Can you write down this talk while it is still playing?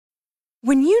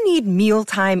When you need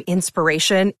mealtime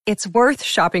inspiration, it's worth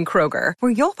shopping Kroger,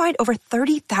 where you'll find over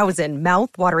 30,000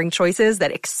 mouth-watering choices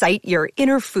that excite your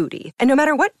inner foodie. And no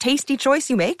matter what tasty choice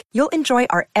you make, you'll enjoy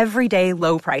our everyday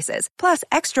low prices, plus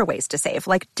extra ways to save,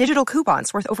 like digital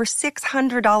coupons worth over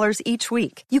 $600 each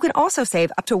week. You can also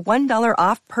save up to $1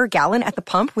 off per gallon at the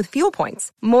pump with fuel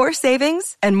points. More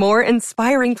savings and more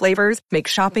inspiring flavors make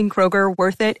shopping Kroger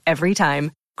worth it every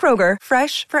time. Kroger,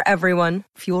 fresh for everyone.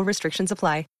 Fuel restrictions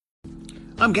apply.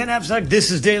 I'm Ken Apsack.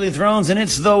 This is Daily Thrones, and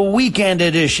it's the weekend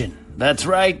edition. That's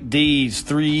right, these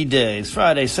 3 days,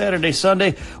 Friday, Saturday,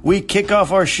 Sunday, we kick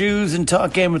off our shoes and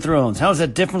talk Game of Thrones. How is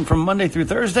that different from Monday through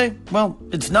Thursday? Well,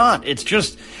 it's not. It's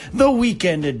just the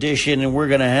weekend edition, and we're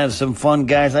going to have some fun,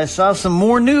 guys. I saw some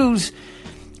more news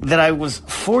that I was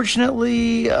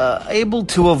fortunately able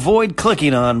to avoid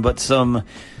clicking on, but some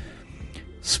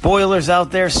spoilers out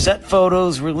there, set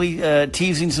photos, really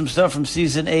teasing some stuff from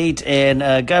Season 8,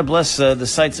 and God bless the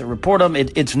sites that report them.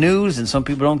 It's news, and some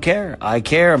people don't care. I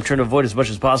care. I'm trying to avoid as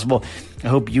much as possible. I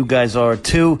hope you guys are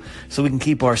too, so we can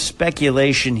keep our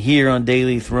speculation here on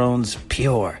Daily Thrones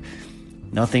pure.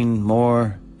 Nothing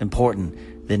more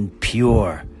important than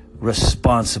pure,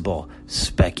 responsible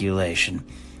speculation.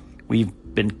 We've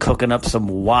been cooking up some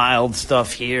wild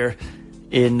stuff here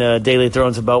in Daily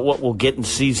Thrones about what we'll get in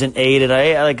Season 8. And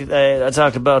I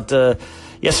talked about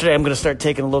yesterday, I'm going to start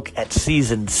taking a look at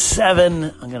Season 7.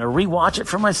 I'm going to rewatch it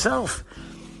for myself.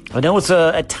 I know it's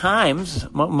at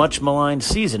times much maligned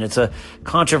season. It's a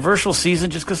controversial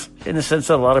season just because, in the sense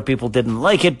that a lot of people didn't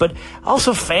like it, but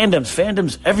also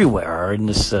fandoms everywhere are in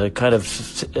this kind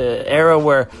of era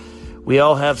where we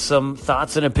all have some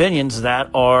thoughts and opinions that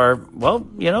are, well,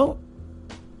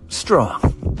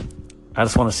 strong. I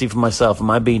just want to see for myself.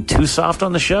 Am I being too soft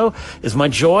on the show? Is my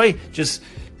joy just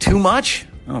too much?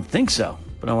 I don't think so.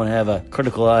 But I want to have a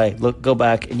critical eye, go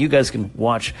back, and you guys can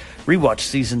rewatch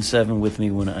Season 7 with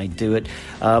me when I do it.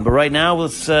 But right now,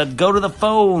 let's go to the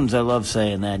phones. I love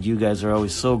saying that. You guys are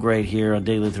always so great here on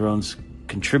Daily Thrones,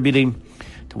 contributing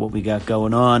to what we got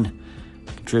going on,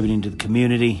 contributing to the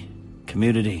community.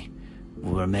 Community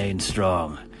will remain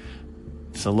strong.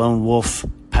 It's a lone wolf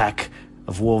pack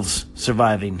of wolves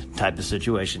surviving type of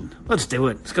situation. Let's do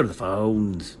it. Let's go to the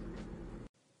phones.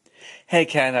 Hey,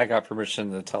 Ken, I got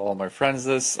permission to tell all my friends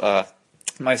this.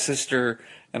 My sister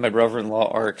and my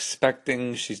brother-in-law are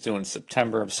expecting. She's due in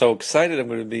September. I'm so excited. I'm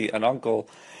going to be an uncle.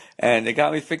 And it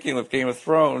got me thinking with Game of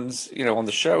Thrones, on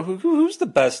the show, who's the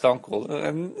best uncle?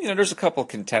 And, there's a couple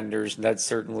contenders. Ned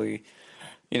certainly,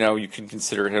 you can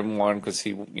consider him one because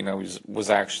he, was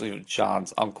actually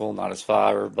Jon's uncle, not his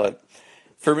father. But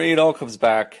for me, it all comes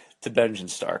back to Benjen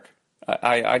Stark.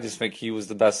 I just think he was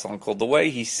the best uncle. The way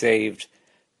he saved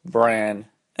Bran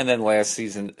and then last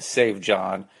season saved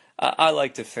Jon, I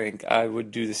like to think I would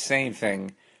do the same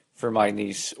thing for my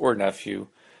niece or nephew,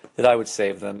 that I would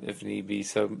save them if need be.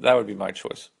 So that would be my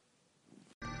choice.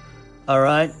 All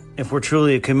right. If we're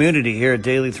truly a community here at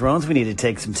Daily Thrones, we need to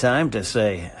take some time to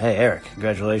say, hey, Eric,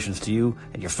 congratulations to you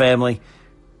and your family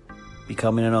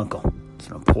becoming an uncle. It's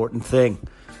an important thing.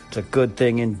 It's a good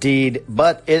thing indeed,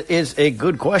 but it is a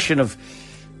good question of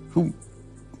who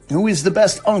is the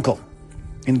best uncle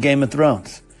in Game of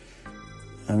Thrones.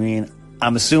 I mean,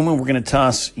 I'm assuming we're going to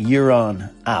toss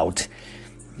Euron out.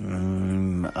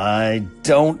 I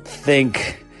don't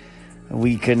think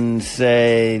we can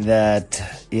say that,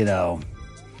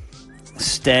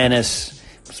 Stannis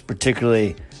was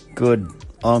particularly good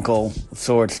uncle of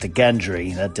sorts to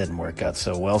Gendry. That didn't work out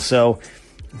so well. So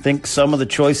I think some of the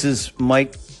choices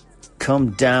might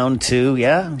come down to,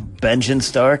 Benjen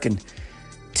Stark and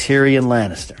Tyrion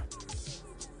Lannister.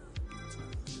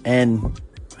 And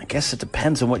I guess it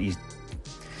depends on what you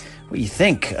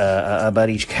think about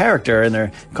each character and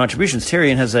their contributions.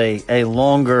 Tyrion has a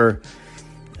longer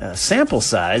sample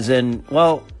size, and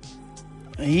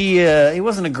he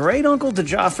wasn't a great uncle to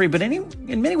Joffrey, but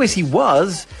in many ways he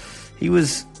was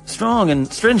strong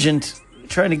and stringent,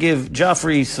 trying to give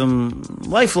Joffrey some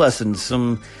life lessons,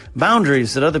 some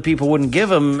boundaries that other people wouldn't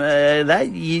give him.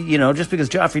 Just because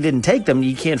Joffrey didn't take them,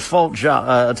 you can't fault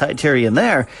Tyrion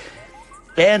there.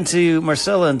 And to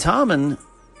Myrcella and Tommen,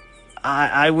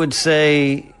 I would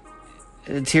say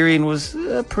Tyrion was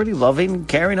a pretty loving,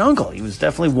 caring uncle. He was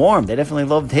definitely warm. They definitely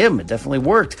loved him. It definitely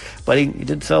worked. But he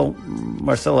did sell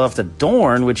Myrcella off to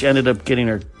Dorne, which ended up getting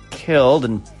her killed,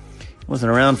 and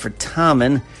wasn't around for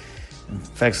Tommen. In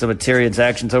fact, some of Tyrion's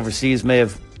actions overseas may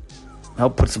have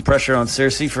helped put some pressure on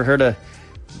Cersei for her to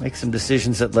make some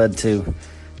decisions that led to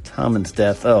Tommen's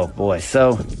death. Oh, boy.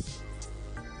 So,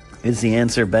 is the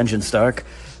answer Benjen Stark?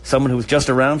 Someone who was just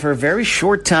around for a very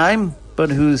short time, but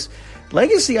whose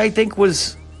legacy, I think,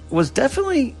 was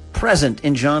definitely present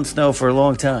in Jon Snow for a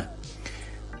long time.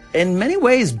 In many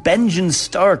ways, Benjen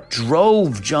Stark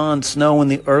drove Jon Snow in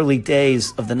the early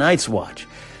days of the Night's Watch,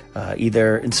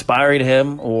 either inspiring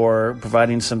him or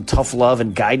providing some tough love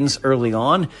and guidance early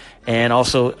on, and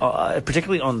also,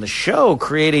 particularly on the show,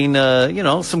 creating,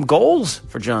 some goals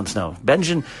for Jon Snow.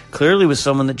 Benjen clearly was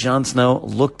someone that Jon Snow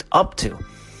looked up to.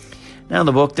 Now in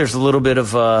the book, there's a little bit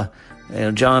of,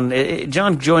 Jon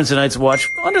joins the Night's Watch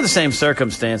under the same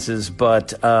circumstances,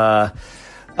 but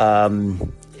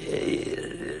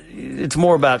it's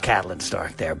more about Catelyn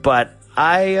Stark there. But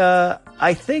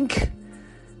I think,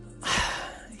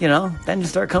 Benjen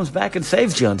Stark comes back and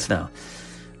saves Jon Snow.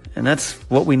 And that's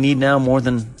what we need now more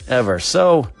than ever.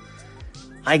 So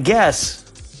I guess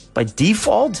by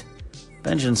default,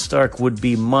 Benjen Stark would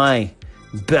be my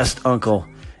best uncle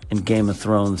in Game of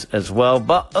Thrones as well.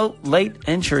 But, late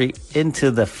entry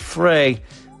into the fray.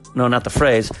 No, not the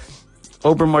phrase.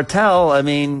 Oberyn Martell,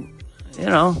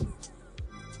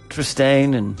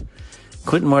 Trystane and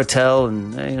Quentin Martell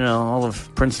and, all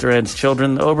of Prince Doran's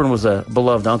children. Oberyn was a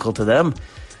beloved uncle to them.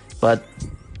 But,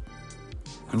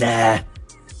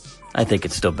 I think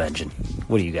it's still Benjen.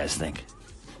 What do you guys think?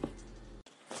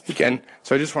 Hey, Ken.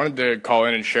 So I just wanted to call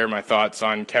in and share my thoughts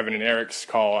on Kevin and Eric's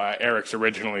call. Eric's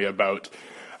originally about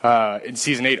in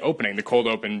Season 8 opening, the cold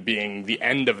open being the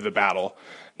end of the battle.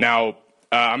 Now,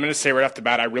 I'm going to say right off the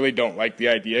bat, I really don't like the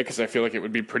idea because I feel like it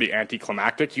would be pretty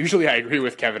anticlimactic. Usually I agree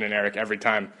with Kevin and Eric every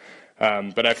time.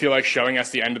 But I feel like showing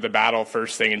us the end of the battle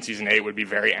first thing in Season 8 would be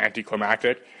very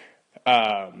anticlimactic.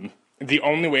 The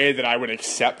only way that I would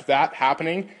accept that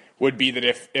happening would be that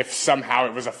if somehow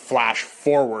it was a flash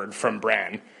forward from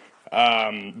Bran.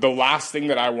 The last thing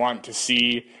that I want to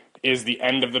see is the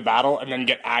end of the battle and then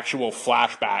get actual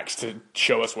flashbacks to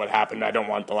show us what happened. I don't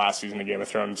want the last season of Game of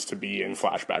Thrones to be in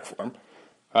flashback form.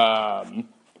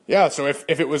 So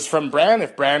if it was from Bran,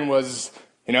 if Bran was,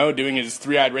 doing his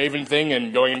three-eyed raven thing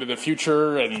and going into the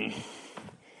future, and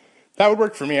that would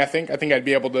work for me, I think. I think I'd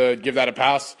be able to give that a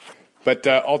pass. But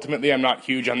ultimately, I'm not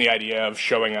huge on the idea of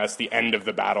showing us the end of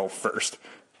the battle first.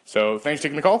 So thanks for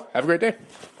taking the call. Have a great day.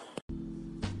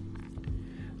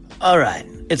 All right.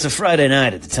 It's a Friday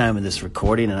night at the time of this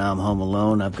recording, and I'm home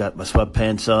alone. I've got my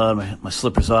sweatpants on, my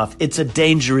slippers off. It's a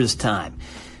dangerous time.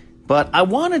 But I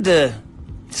wanted to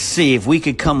see if we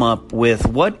could come up with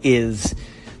what is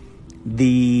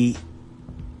the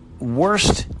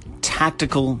worst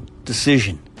tactical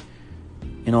decision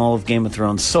in all of Game of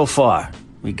Thrones so far.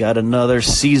 We got another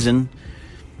season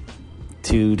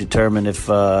to determine if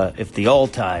the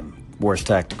all-time worst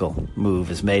tactical move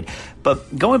is made.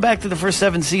 But going back to the first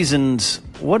 7 seasons,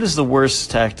 what is the worst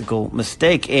tactical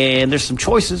mistake? And there's some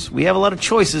choices. We have a lot of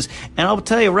choices. And I'll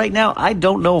tell you right now, I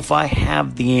don't know if I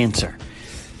have the answer.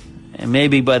 And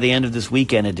maybe by the end of this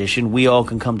weekend edition, we all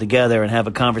can come together and have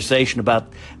a conversation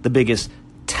about the biggest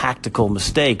tactical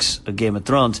mistakes of Game of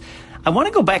Thrones. I want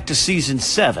to go back to Season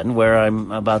 7, where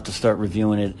I'm about to start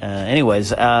reviewing it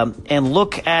and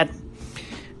look at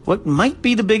what might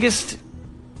be the biggest.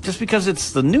 Just because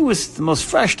it's the newest, the most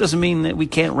fresh, doesn't mean that we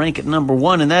can't rank it number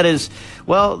 1, and that is,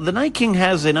 the Night King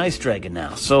has an ice dragon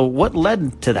now. So what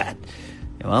led to that?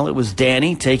 Well, it was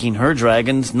Dany taking her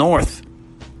dragons north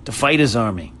to fight his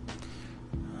army.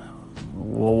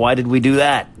 Well, why did we do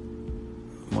that?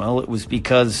 Well, it was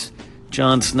because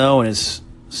Jon Snow and his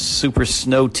Super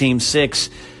Snow Team 6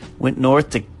 went north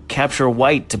to capture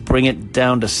White to bring it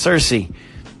down to Cersei.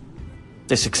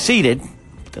 They succeeded.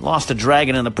 They lost a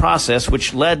dragon in the process,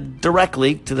 which led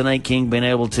directly to the Night King being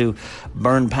able to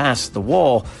burn past the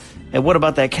wall. And what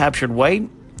about that captured White?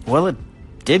 Well, it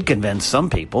did convince some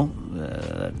people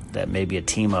that maybe a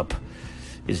team-up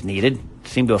is needed. It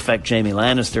seemed to affect Jaime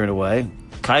Lannister in a way.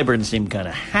 Qyburn seemed kind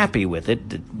of happy with it.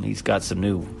 He's got some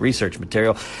new research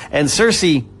material. And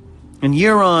Cersei and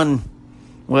Euron,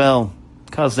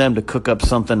 caused them to cook up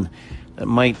something that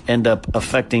might end up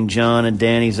affecting Jon and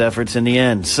Dany's efforts in the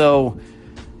end. So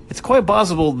it's quite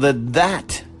possible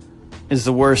that is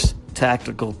the worst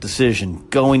tactical decision,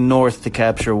 going north to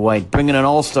capture White, bringing an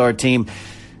all-star team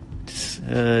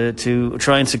to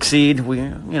try and succeed. We,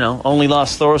 only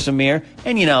lost Thoros and Myr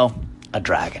and, a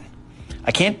dragon.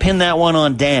 I can't pin that one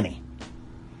on Dany.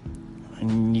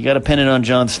 And you got to pin it on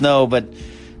Jon Snow, but it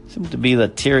seemed to be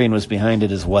that Tyrion was behind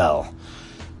it as well.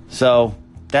 So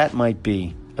that might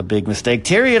be a big mistake.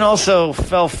 Tyrion also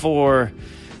fell for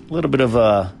a little bit of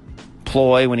a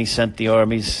ploy when he sent the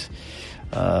armies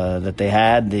that they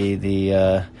had,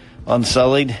 the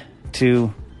Unsullied,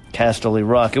 to Casterly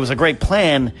Rock. It was a great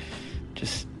plan,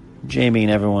 just Jaime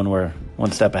and everyone were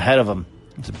one step ahead of him.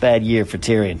 It was a bad year for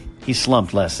Tyrion. He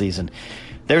slumped last season.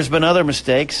 There's been other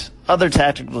mistakes, other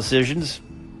tactical decisions.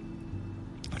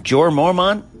 Jorah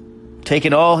Mormont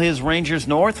taking all his Rangers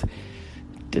north.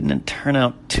 Didn't turn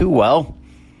out too well.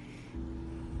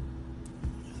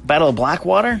 Battle of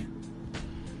Blackwater.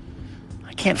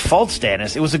 I can't fault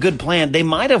Stannis. It was a good plan. They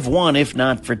might have won if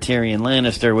not for Tyrion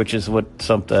Lannister, which is what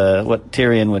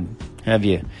Tyrion would have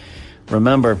you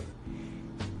remember.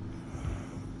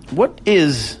 What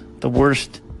is the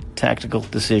worst tactical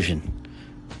decision?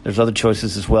 There's other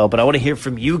choices as well, but I want to hear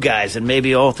from you guys, and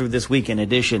maybe all through this weekend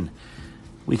edition,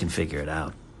 we can figure it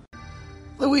out.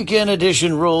 The weekend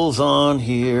edition rolls on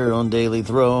here on Daily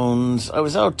Thrones. I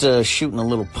was out shooting a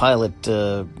little pilot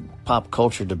pop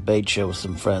culture debate show with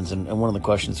some friends, and one of the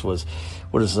questions was,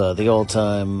 what is the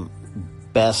all-time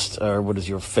best, or what is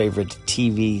your favorite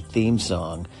TV theme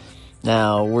song?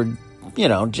 Now, we're,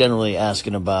 generally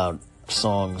asking about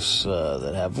songs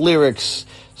that have lyrics,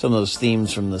 some of those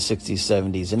themes from the 60s,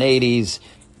 70s, and 80s.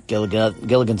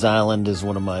 Gilligan's Island is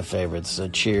one of my favorites.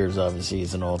 Cheers, obviously,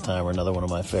 is an all-timer, another one of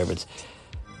my favorites.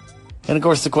 And, of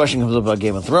course, the question comes up about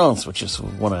Game of Thrones, which is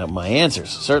one of my answers.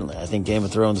 Certainly, I think Game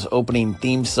of Thrones' opening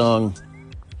theme song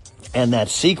and that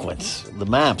sequence, the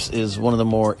maps, is one of the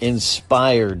more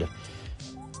inspired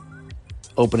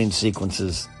opening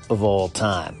sequences of all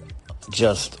time.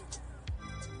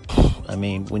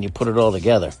 When you put it all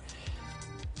together,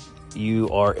 you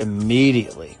are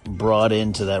immediately brought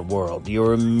into that world.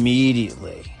 You're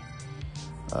immediately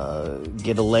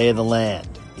get a lay of the land.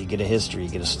 You get a history, you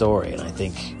get a story, and I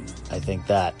think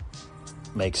that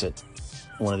makes it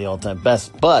one of the all-time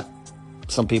best. But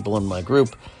some people in my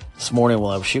group this morning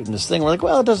while I was shooting this thing were like,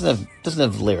 well, it doesn't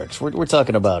have lyrics. We're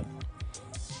talking about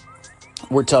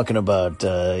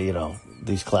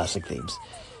these classic themes.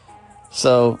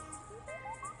 So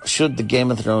should the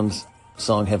Game of Thrones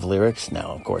song have lyrics? No,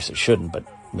 of course it shouldn't, but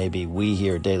maybe we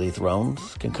here at Daily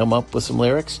Thrones can come up with some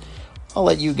lyrics. I'll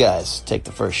let you guys take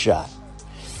the first shot.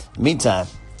 Meantime,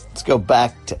 let's go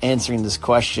back to answering this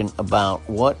question about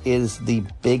what is the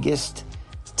biggest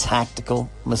tactical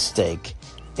mistake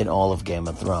in all of Game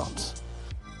of Thrones.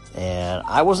 And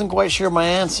I wasn't quite sure my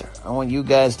answer. I want you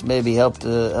guys to maybe help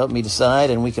me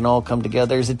decide, and we can all come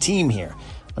together as a team here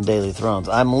on Daily Thrones.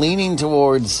 I'm leaning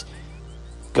towards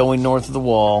going north of the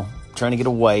Wall, trying to get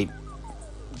a white.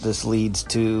 This leads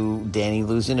to Dany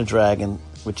losing a dragon,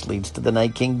 which leads to the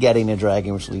Night King getting a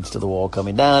dragon, which leads to the Wall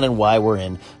coming down, and why we're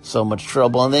in so much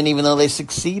trouble. And then even though they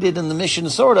succeeded in the mission,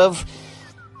 sort of,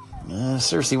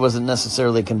 Cersei wasn't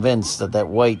necessarily convinced that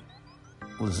white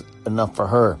was enough for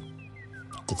her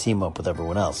to team up with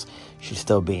everyone else. She's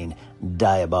still being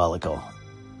diabolical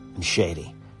and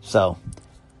shady. So,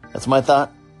 that's my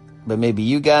thought. But maybe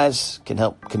you guys can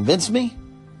help convince me.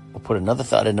 We'll put another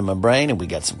thought into my brain, and we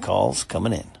got some calls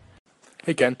coming in.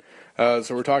 Hey, Ken. So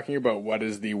we're talking about what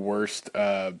is the worst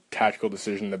tactical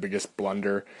decision, the biggest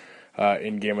blunder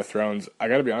in Game of Thrones. I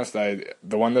got to be honest, the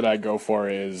one that I go for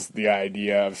is the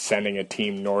idea of sending a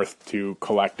team north to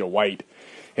collect a white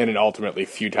in an ultimately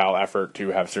futile effort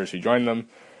to have Cersei join them.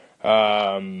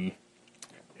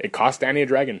 It cost Dany a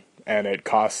dragon, and it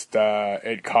cost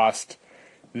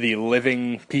the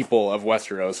living people of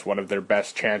Westeros one of their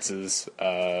best chances,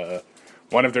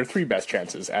 one of their 3 best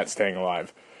chances at staying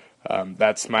alive.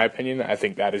 That's my opinion. I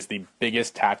think that is the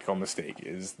biggest tactical mistake,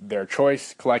 is their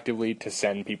choice collectively to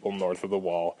send people north of the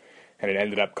Wall, and it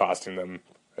ended up costing them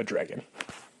a dragon.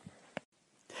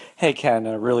 Hey, Ken,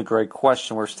 a really great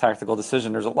question. Worst tactical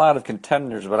decision. There's a lot of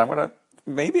contenders, but I'm going to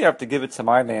maybe have to give it to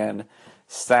my man,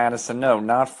 Stannis. And no,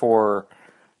 not for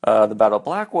the Battle of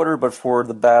Blackwater, but for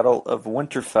the Battle of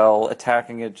Winterfell,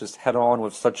 attacking it just head-on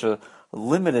with such a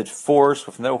limited force,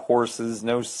 with no horses,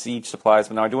 no siege supplies.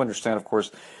 But now I do understand, of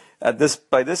course,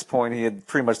 by this point, he had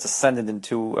pretty much descended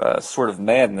into a sort of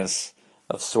madness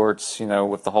of sorts,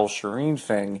 with the whole Shireen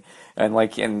thing. And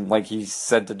like he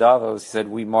said to Davos, he said,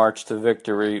 we march to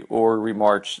victory or we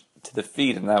march to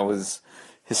defeat. And that was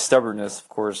his stubbornness, of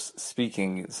course,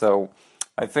 speaking. So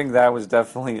I think that was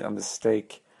definitely a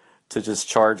mistake to just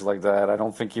charge like that. I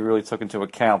don't think he really took into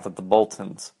account that the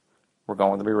Boltons were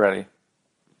going to be ready.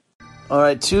 All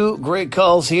right, 2 great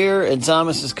calls here, and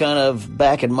Thomas is kind of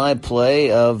back in my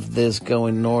play of this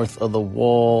going north of the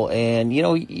Wall. And,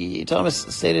 Thomas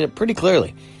stated it pretty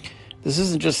clearly. This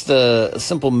isn't just a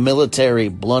simple military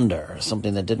blunder,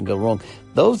 something that didn't go wrong.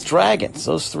 Those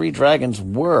 3 dragons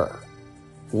were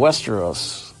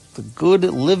Westeros, the good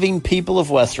living people of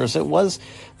Westeros. It was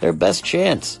their best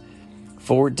chance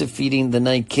for defeating the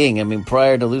Night King. I mean,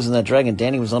 prior to losing that dragon,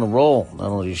 Dany was on a roll. Not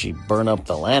only did she burn up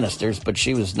the Lannisters, but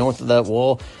she was north of that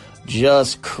wall,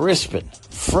 just crisping,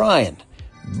 frying,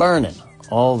 burning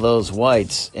all those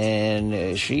whites.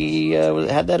 And she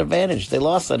had that advantage. They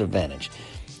lost that advantage.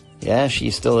 Yeah, she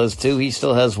still has 2. He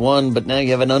still has 1. But now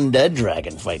you have an undead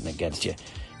dragon fighting against you.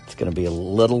 It's going to be a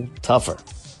little tougher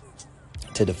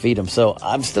to defeat him. So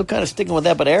I'm still kind of sticking with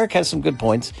that. But Eric has some good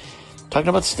points. Talking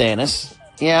about Stannis.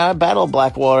 Yeah, Battle of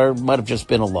Blackwater might have just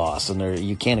been a loss. And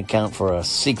you can't account for a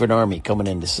secret army coming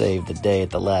in to save the day at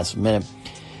the last minute.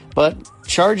 But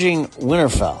charging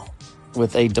Winterfell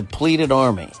with a depleted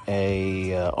army,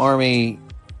 army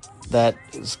that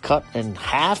is cut in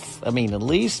half, at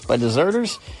least, by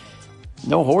deserters.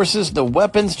 No horses, no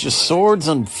weapons, just swords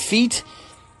and feet.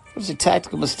 It was a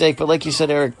tactical mistake, but like you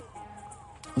said, Eric,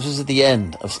 this was at the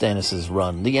end of Stannis'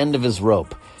 run, the end of his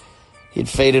rope. He'd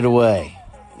faded away.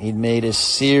 He'd made a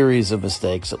series of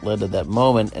mistakes that led to that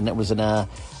moment, and it was an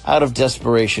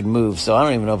out-of-desperation move. So I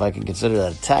don't even know if I can consider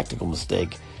that a tactical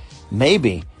mistake.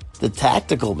 Maybe the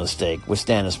tactical mistake with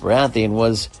Stannis Baratheon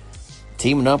was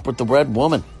teaming up with the Red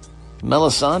Woman,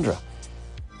 Melisandre.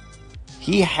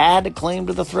 He had a claim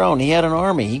to the throne. He had an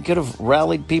army. He could have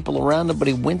rallied people around him, but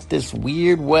he went this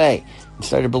weird way and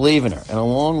started believing her. And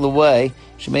along the way,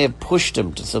 she may have pushed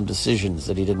him to some decisions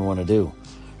that he didn't want to do.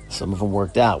 Some of them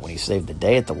worked out. When he saved the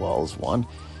day at the Walls, one.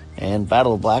 And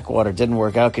Battle of Blackwater didn't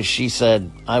work out because she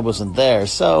said, I wasn't there.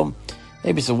 So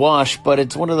maybe it's a wash, but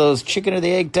it's one of those chicken or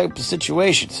the egg type of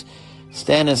situations.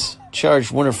 Stannis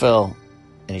charged Winterfell,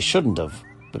 and he shouldn't have.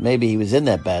 But maybe he was in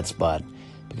that bad spot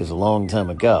because a long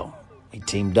time ago, he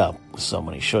teamed up with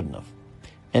someone he shouldn't have.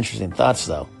 Interesting thoughts,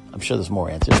 though. I'm sure there's more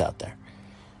answers out there.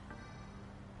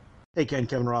 Hey, Ken,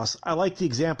 Kevin Ross. I like the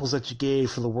examples that you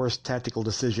gave for the worst tactical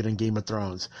decision in Game of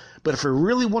Thrones. But if we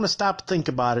really want to stop to think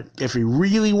about it, if we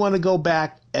really want to go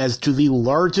back as to the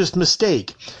largest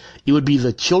mistake, it would be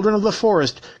the Children of the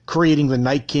Forest creating the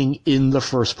Night King in the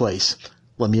first place.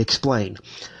 Let me explain.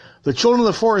 The Children of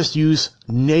the Forest use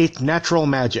natural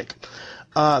magic.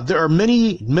 There are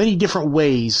many, many different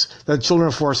ways that the Children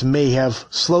of the Forest may have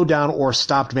slowed down or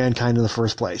stopped mankind in the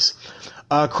first place.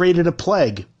 Created a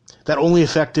plague that only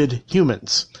affected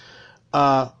humans.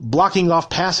 Blocking off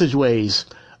passageways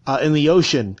in the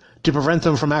ocean to prevent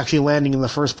them from actually landing in the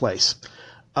first place.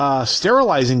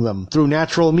 Sterilizing them through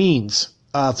natural means.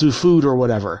 Through food or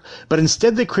whatever. But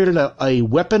instead they created a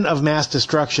weapon of mass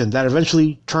destruction that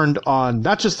eventually turned on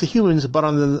not just the humans, but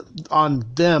on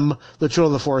them, the Children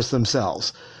of the Forest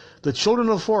themselves. The Children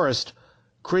of the Forest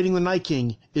creating the Night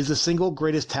King is the single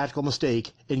greatest tactical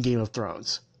mistake in Game of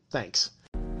Thrones. Thanks.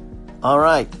 All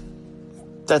right.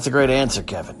 That's a great answer,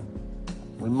 Kevin.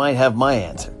 We might have my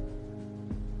answer.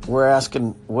 We're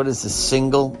asking, what is the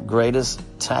single greatest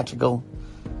tactical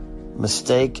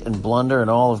mistake and blunder in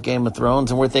all of Game of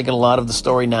Thrones? And we're thinking a lot of the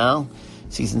story now.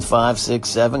 Season 5, 6,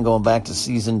 7, going back to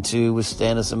Season 2 with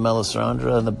Stannis and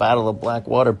Melisandre and the Battle of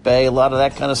Blackwater Bay, a lot of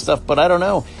that kind of stuff. But I don't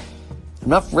know. I'm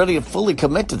not ready to fully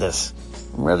commit to this.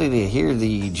 I'm ready to hear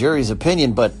the jury's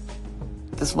opinion, but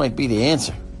this might be the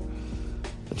answer.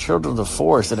 The Children of the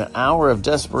Forest, in an hour of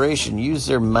desperation, used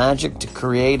their magic to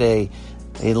create a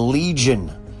legion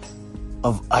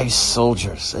of ice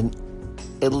soldiers,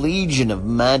 a legion of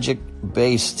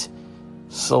magic-based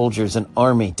soldiers, an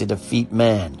army to defeat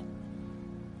man.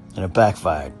 And it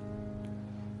backfired.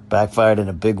 Backfired in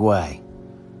a big way.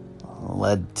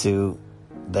 Led to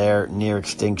their near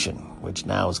extinction, which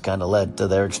now has kind of led to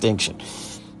their extinction.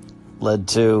 Led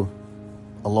to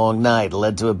a long night.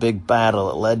 Led to a big battle.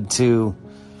 It led to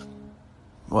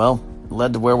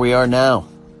where we are now.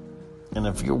 And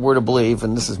if you were to believe,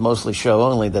 and this is mostly show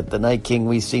only, that the Night King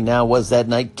we see now was that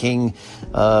Night King,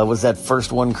 was that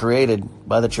first one created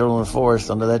by the Children of the Forest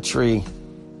under that tree,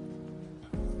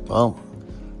 well,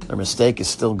 their mistake is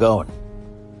still going.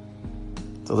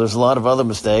 So there's a lot of other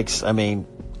mistakes. I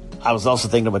was also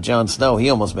thinking about Jon Snow. He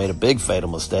almost made a big fatal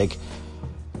mistake,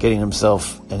 getting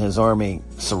himself and his army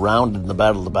surrounded in the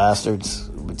Battle of the Bastards.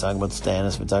 We're talking about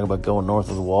Stannis. We're talking about going north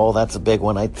of the Wall. That's a big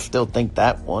one. I still think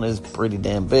that one is pretty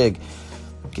damn big,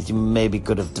 because you maybe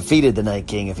could have defeated the Night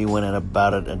King if you went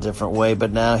about it a different way.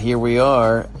 But now here we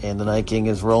are, and the Night King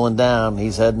is rolling down.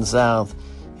 He's heading south.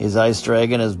 His ice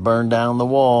dragon has burned down the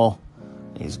wall.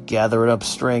 He's gathering up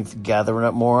strength, gathering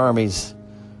up more armies.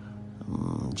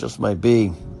 Just might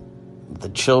be the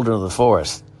Children of the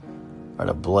Forest are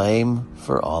to blame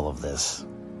for all of this.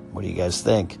 What do you guys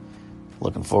think?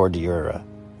 Looking forward to your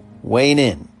weighing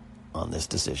in on this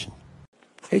decision.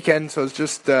 Hey, Ken. So I was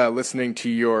just listening to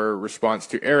your response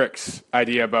to Eric's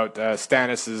idea about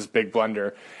Stannis' big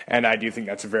blunder, and I do think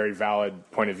that's a very valid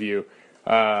point of view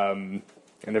and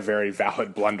a very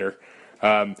valid blunder.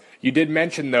 You did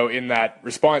mention, though, in that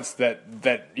response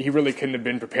that he really couldn't have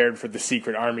been prepared for the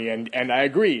secret army, and I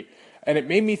agree. And it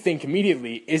made me think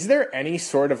immediately, is there any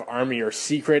sort of army or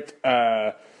secret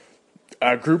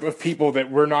a group of people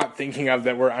that we're not thinking of,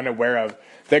 that we're unaware of,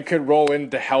 that could roll in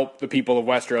to help the people of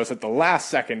Westeros at the last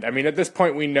second. I mean, at this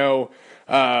point we know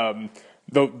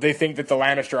they think that the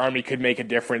Lannister army could make a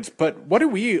difference, but what do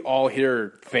we all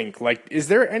here think? Like, is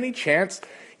there any chance,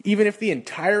 even if the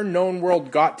entire known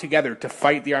world got together to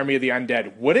fight the army of the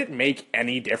undead, would it make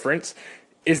any difference?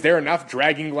 Is there enough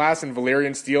Dragonglass and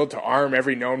Valyrian steel to arm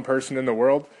every known person in the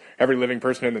world? Every living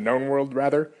person in the known world,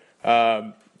 rather?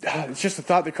 It's just a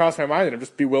thought that crossed my mind, and I'm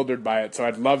just bewildered by it. So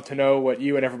I'd love to know what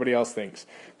you and everybody else thinks.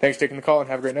 Thanks for taking the call, and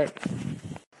have a great night.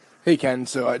 Hey, Ken.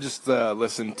 So I just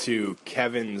listened to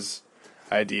Kevin's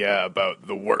idea about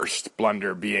the worst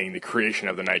blunder being the creation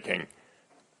of the Night King.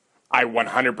 I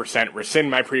 100%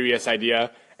 rescind my previous idea,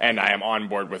 and I am on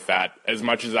board with that. As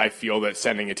much as I feel that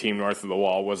sending a team north of the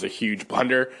Wall was a huge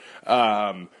blunder,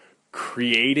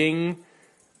 creating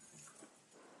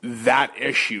that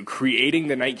issue, creating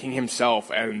the Night King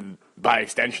himself, and by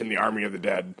extension the Army of the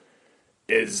Dead,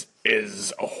 is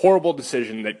a horrible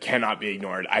decision that cannot be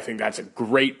ignored. I think that's a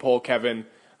great poll, Kevin.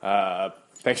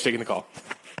 Thanks for taking the call.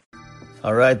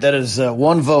 All right, that is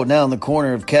one vote now in the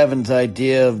corner of Kevin's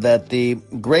idea of that the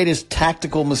greatest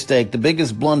tactical mistake, the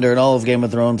biggest blunder in all of Game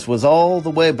of Thrones, was all the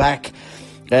way back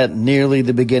at nearly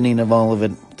the beginning of all of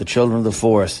it. The Children of the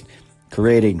Forest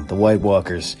creating the White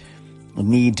Walkers. The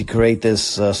need to create this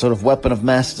sort of weapon of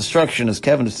mass destruction, as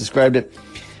Kevin has described it,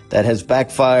 that has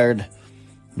backfired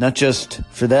not just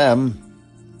for them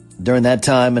during that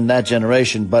time and that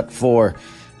generation, but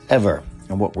forever.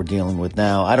 And what we're dealing with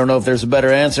now. I don't know if there's a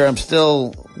better answer. I'm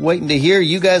still waiting to hear.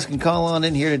 You guys can call on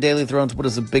in here to Daily Thrones. What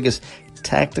is the biggest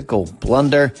tactical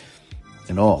blunder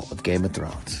in all of Game of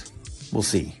Thrones? We'll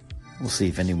see. We'll see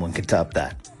if anyone can top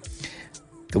that.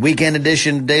 The weekend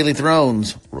edition of Daily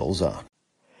Thrones rolls on.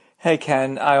 Hey,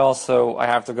 Ken, I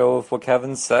have to go with what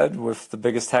Kevin said with the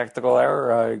biggest tactical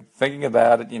error. Thinking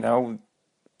about it,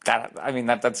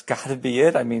 that's got to be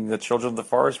it. I mean, the Children of the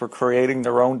Forest were creating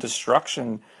their own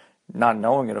destruction, not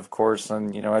knowing it, of course,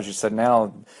 and, as you said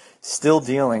now,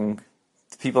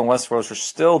 the people in Westeros are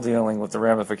still dealing with the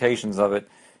ramifications of it,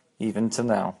 even to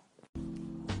now.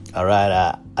 All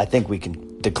right, I think we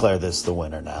can declare this the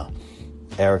winner now.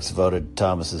 Eric's voted,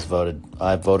 Thomas has voted,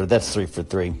 I've voted. That's 3 for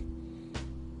 3.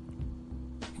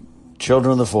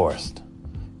 Children of the Forest,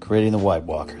 creating the White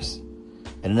Walkers.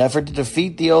 In an effort to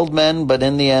defeat the old men, but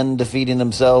in the end defeating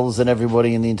themselves and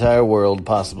everybody in the entire world,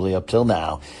 possibly up till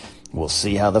now. We'll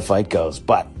see how the fight goes,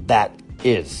 but that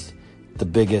is the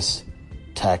biggest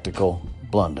tactical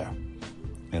blunder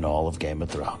in all of Game of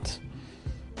Thrones.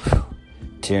 Whew.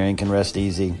 Tyrion can rest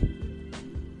easy.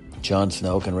 Jon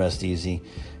Snow can rest easy.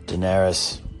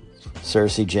 Daenerys,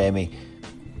 Cersei, Jaime,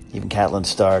 even Catelyn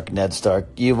Stark, Ned Stark.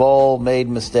 You've all made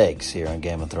mistakes here on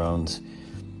Game of Thrones.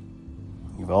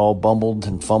 You've all bumbled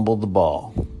and fumbled the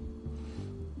ball.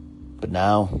 But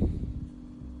now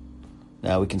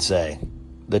we can say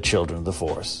the Children of the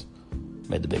Forest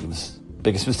made the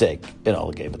biggest mistake in all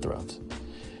of Game of Thrones.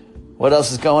 What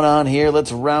else is going on here?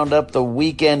 Let's round up the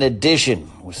weekend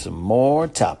edition with some more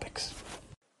topics.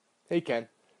 Hey, Ken.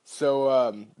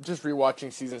 So, just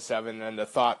rewatching season 7, and a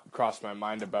thought crossed my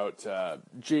mind about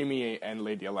Jaime and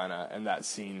Lady Olenna and that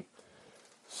scene.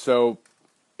 So,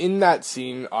 in that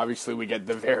scene, obviously, we get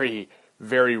the very,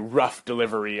 very rough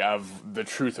delivery of the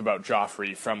truth about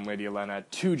Joffrey from Lady Olenna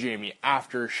to Jaime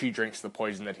after she drinks the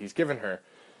poison that he's given her.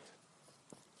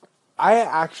 I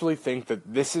actually think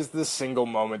that this is the single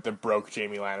moment that broke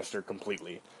Jaime Lannister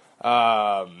completely.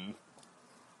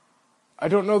 I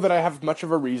don't know that I have much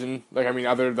of a reason,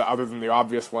 other than the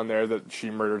obvious one there, that she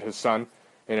murdered his son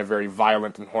in a very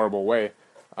violent and horrible way.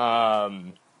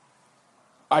 I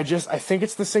think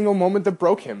it's the single moment that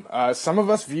broke him. Some of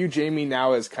us view Jaime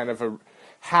now as kind of a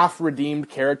half-redeemed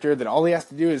character that all he has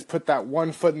to do is put that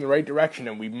one foot in the right direction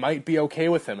and we might be okay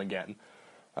with him again.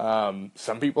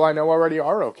 Some people I know already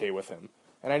are okay with him.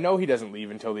 And I know he doesn't leave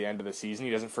until the end of the season.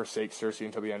 He doesn't forsake Cersei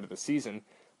until the end of the season.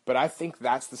 But I think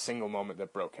that's the single moment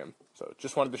that broke him. So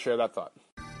just wanted to share that thought.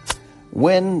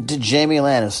 When did Jaime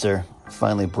Lannister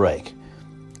finally break?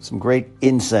 Some great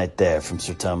insight there from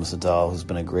Sir Thomas Adall, who's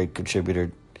been a great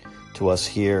contributor to us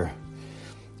here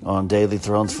on Daily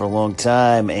Thrones for a long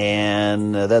time.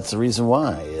 And that's the reason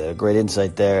why. Great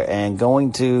insight there. And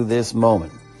going to this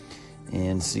moment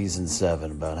in Season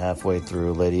 7, about halfway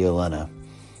through, Lady Olenna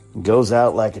goes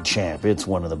out like a champ. It's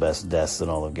one of the best deaths in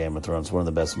all of Game of Thrones. One of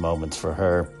the best moments for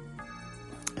her.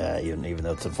 Even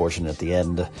though it's unfortunate at the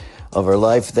end of her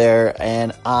life there.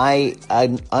 And I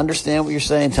understand what you're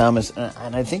saying, Thomas,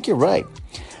 and I think you're right.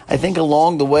 I think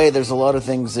along the way there's a lot of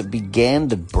things that began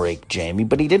to break Jaime,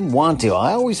 but he didn't want to.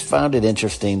 I always found it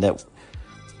interesting that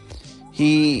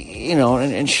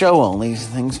in show only,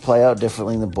 things play out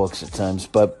differently in the books at times,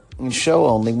 but in show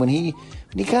only, when he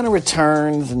kind of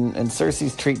returns and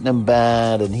Cersei's treating him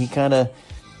bad, and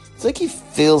it's like he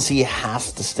feels he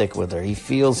has to stick with her. He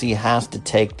feels he has to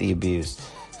take the abuse.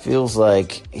 Feels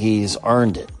like he's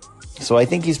earned it. So I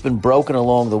think he's been broken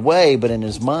along the way, but in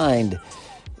his mind,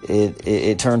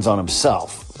 it turns on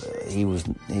himself.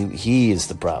 He is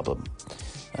the problem,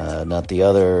 not the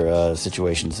other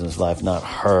situations in his life, not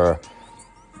her.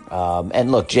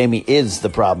 And look, Jaime is the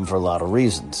problem for a lot of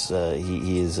reasons.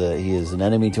 He is an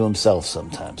enemy to himself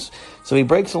sometimes. So he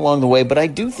breaks along the way, but I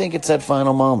do think it's that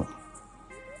final moment.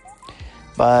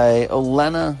 By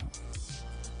Olenna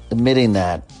admitting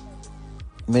that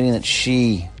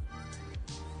she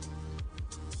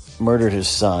murdered his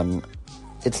son,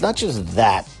 it's not just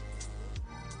that.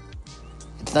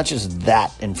 It's not just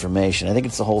that information. I think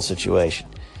it's the whole situation.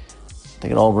 I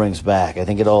think it all brings back. I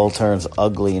think it all turns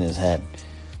ugly in his head.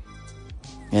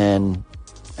 And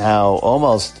how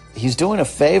almost he's doing a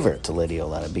favor to Lady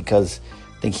Olenna because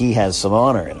I think he has some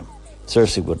honor in him.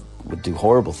 Cersei would do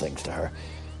horrible things to her.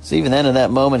 So even then, in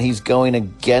that moment, he's going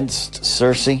against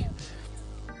Cersei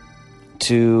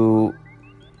to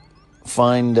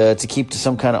keep to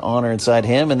some kind of honor inside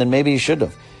him, and then maybe he should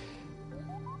have.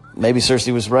 Maybe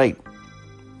Cersei was right,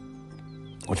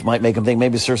 which might make him think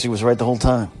maybe Cersei was right the whole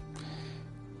time.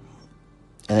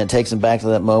 And it takes him back to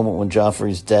that moment when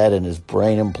Joffrey's dead and his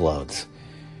brain implodes.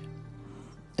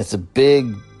 It's a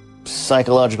big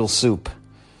psychological soup.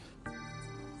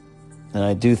 And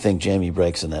I do think Jaime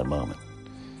breaks in that moment.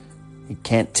 He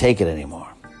can't take it anymore.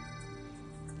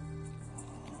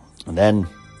 And then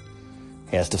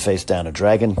he has to face down a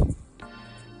dragon.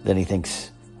 Then he thinks,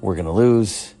 we're going to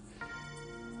lose.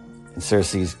 And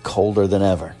Cersei's colder than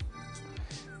ever.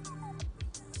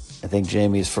 I think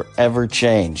Jaime is forever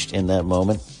changed in that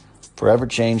moment. Forever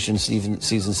changed in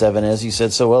season 7, as you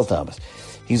said so well, Thomas.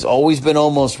 He's always been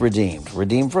almost redeemed.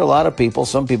 Redeemed for a lot of people.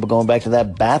 Some people going back to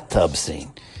that bathtub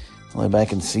scene. Only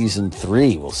back in season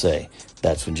 3, we'll say,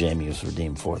 that's when Jaime was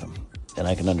redeemed for them. And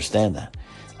I can understand that.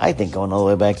 I think going all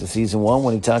the way back to season 1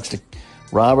 when he talks to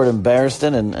Robert and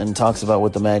Barristan and talks about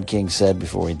what the Mad King said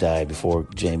before he died, before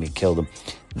Jaime killed him.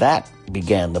 That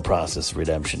began the process of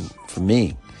redemption for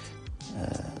me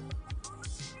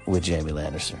with Jaime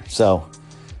Lannister. So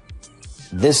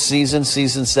this season,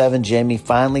 season 7, Jaime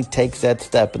finally takes that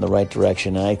step in the right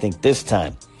direction. And I think this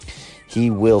time he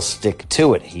will stick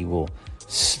to it. He will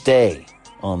stay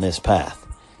on this path,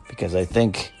 because I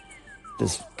think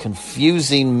this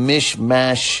confusing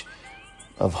mishmash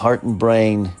of heart and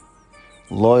brain,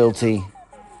 loyalty,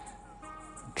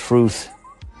 truth,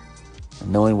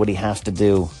 and knowing what he has to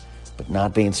do, but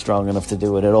not being strong enough to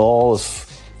do it at all, is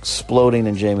exploding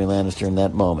in Jaime Lannister in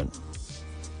that moment.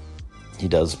 He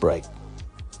does break,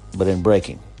 but in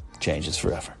breaking, changes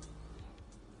forever.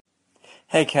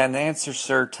 Hey, Ken, to answer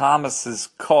Sir Thomas's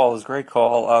call, his great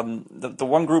call, the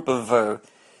one group of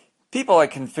people I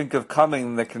can think of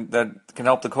coming that can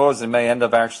help the cause and may end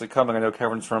up actually coming, I know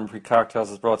Kevin's from Pre-Cocktails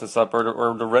has brought this up,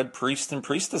 or the Red Priest and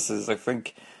Priestesses. I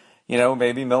think,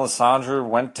 maybe Melisandre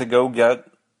went to go get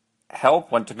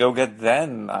help, went to go get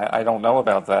them. I don't know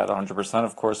about that 100%,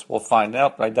 of course, we'll find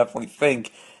out, but I definitely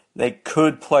think they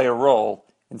could play a role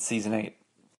in Season 8.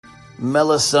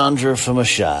 Melisandre from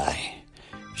Asshai.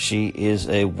 She is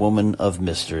a woman of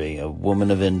mystery, a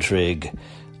woman of intrigue,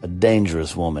 a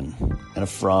dangerous woman, and a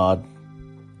fraud,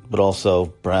 but also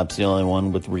perhaps the only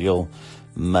one with real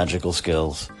magical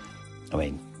skills. I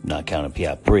mean, not counting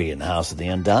Pyat Pree in the House of the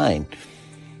Undying.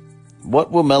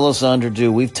 What will Melisandre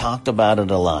do? We've talked about it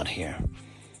a lot here.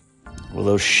 Will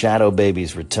those shadow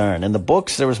babies return? In the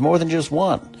books, there was more than just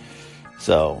one.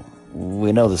 So,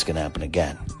 we know this can happen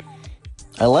again.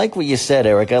 I like what you said,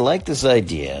 Eric. I like this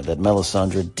idea that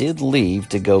Melisandre did leave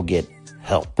to go get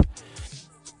help.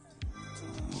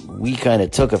 We kind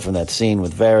of took it from that scene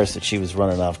with Varys that she was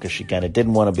running off because she kind of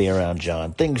didn't want to be around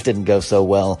Jon. Things didn't go so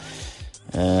well,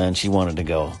 and she wanted to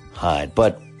go hide.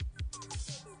 But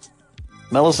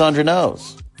Melisandre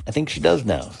knows. I think she does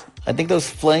know. I think those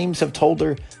flames have told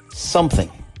her something.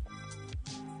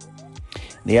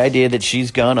 The idea that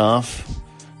she's gone off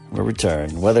will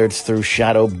return, whether it's through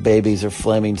shadow babies or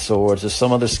flaming swords or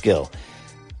some other skill.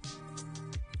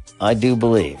 I do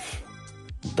believe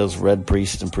those red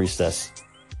priests and priestesses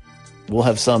will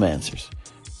have some answers.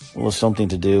 Will have something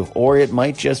to do. Or it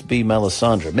might just be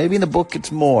Melisandre. Maybe in the book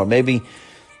it's more. Maybe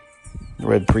the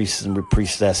red priests and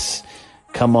priestesses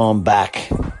come on back.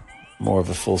 More of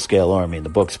a full-scale army in the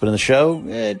books. But in the show,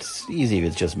 it's easy if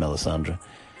it's just Melisandre.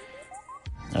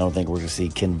 I don't think we're going to see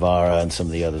Kinvara and some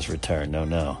of the others return.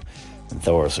 No. And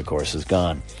Thoros, of course, is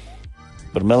gone.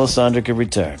 But Melisandre could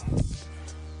return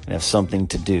and have something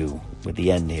to do with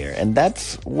the end here. And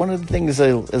that's one of the things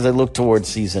as I look towards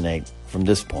Season 8 from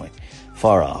this point,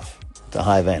 far off, the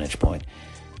high vantage point.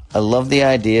 I love the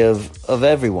idea of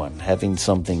everyone having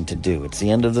something to do. It's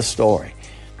the end of the story.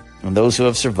 And those who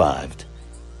have survived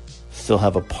still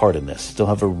have a part in this, still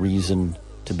have a reason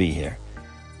to be here.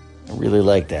 I really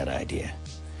like that idea.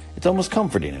 It's almost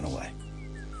comforting in a way.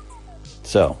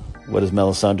 So, what is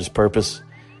Melisandre's purpose?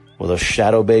 Will those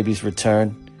shadow babies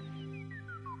return?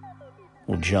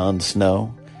 Will Jon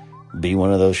Snow be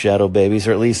one of those shadow babies,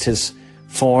 or at least his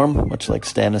form, much like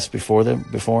Stannis before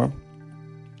him?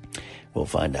 We'll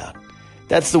find out.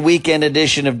 That's the weekend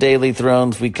edition of Daily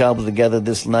Thrones. We cobbled together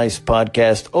this nice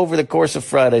podcast over the course of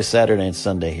Friday, Saturday, and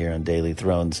Sunday here on Daily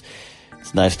Thrones.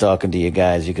 It's nice talking to you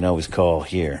guys. You can always call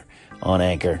here on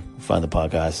Anchor. Find the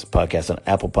podcast on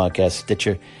Apple Podcasts,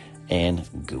 Stitcher, and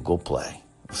Google Play.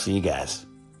 We'll see you guys.